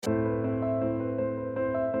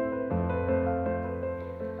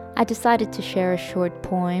I decided to share a short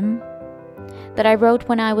poem that I wrote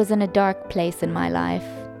when I was in a dark place in my life.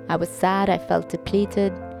 I was sad, I felt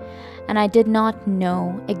depleted, and I did not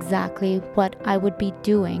know exactly what I would be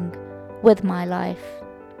doing with my life.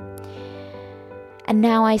 And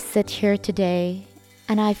now I sit here today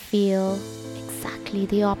and I feel exactly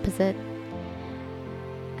the opposite.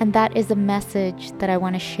 And that is a message that I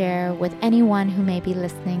want to share with anyone who may be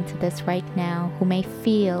listening to this right now, who may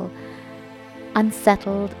feel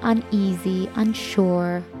unsettled, uneasy,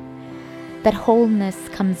 unsure, that wholeness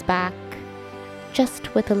comes back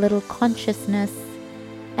just with a little consciousness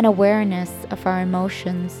and awareness of our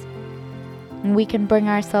emotions. And we can bring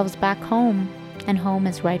ourselves back home, and home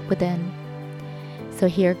is right within. So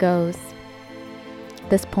here goes.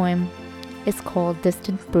 This poem is called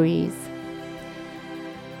Distant Breeze.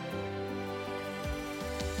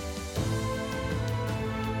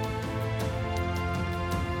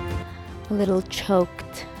 A little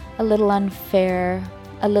choked, a little unfair,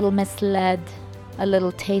 a little misled, a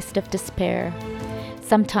little taste of despair.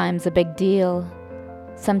 Sometimes a big deal,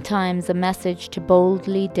 sometimes a message to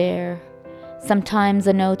boldly dare, sometimes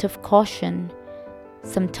a note of caution,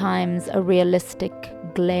 sometimes a realistic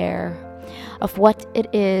glare of what it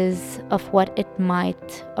is, of what it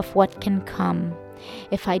might, of what can come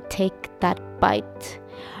if I take that bite.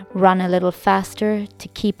 Run a little faster to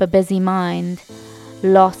keep a busy mind,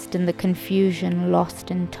 lost in the confusion, lost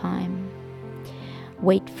in time.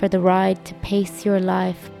 Wait for the ride to pace your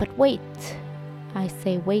life, but wait. I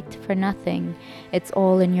say wait for nothing, it's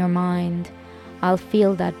all in your mind. I'll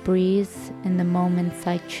feel that breeze in the moments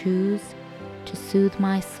I choose to soothe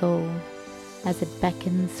my soul as it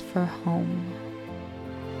beckons for home.